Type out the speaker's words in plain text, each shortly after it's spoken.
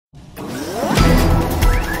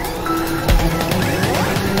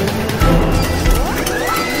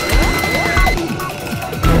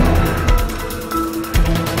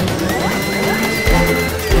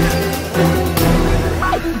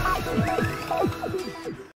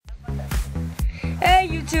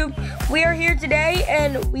YouTube? We are here today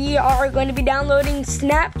and we are going to be downloading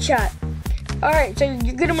Snapchat. Alright, so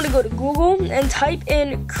you're going to want to go to Google and type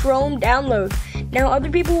in Chrome download. Now other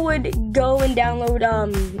people would go and download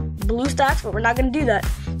BlueStacks, but we're not going to do that.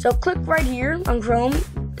 So click right here on Chrome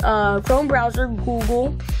browser,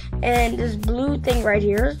 Google, and this blue thing right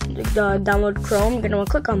here, download Chrome. You're going to want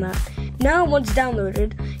to click on that. Now once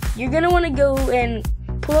downloaded, you're going to want to go and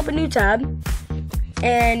pull up a new tab,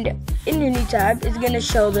 and in your new tab it's going to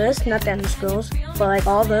show this, not the end scrolls, but like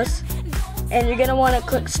all this, and you're going to want to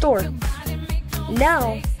click store.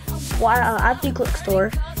 Now after you click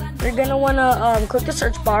store, you're going to want to click the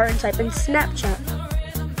search bar and type in Snapchat.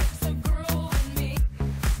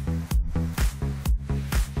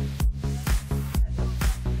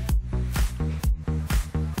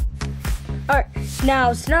 Alright,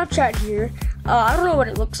 now Snapchat here, I don't know what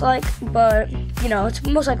it looks like, but you know, it's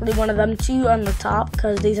most likely one of them two on the top,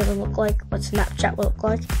 because these doesn't look like what Snapchat will look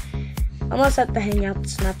like. Unless at the Hangout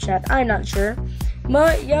Snapchat, I'm not sure.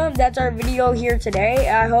 But yeah, that's our video here today.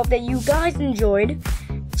 I hope that you guys enjoyed.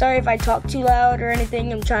 Sorry if I talk too loud or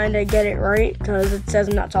anything. I'm trying to get it right, because it says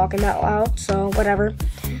I'm not talking that loud, so whatever.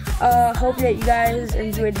 Hope that you guys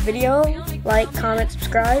enjoyed the video. Like, comment,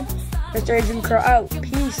 subscribe. Mr. Agent Crow out.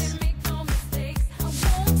 Peace.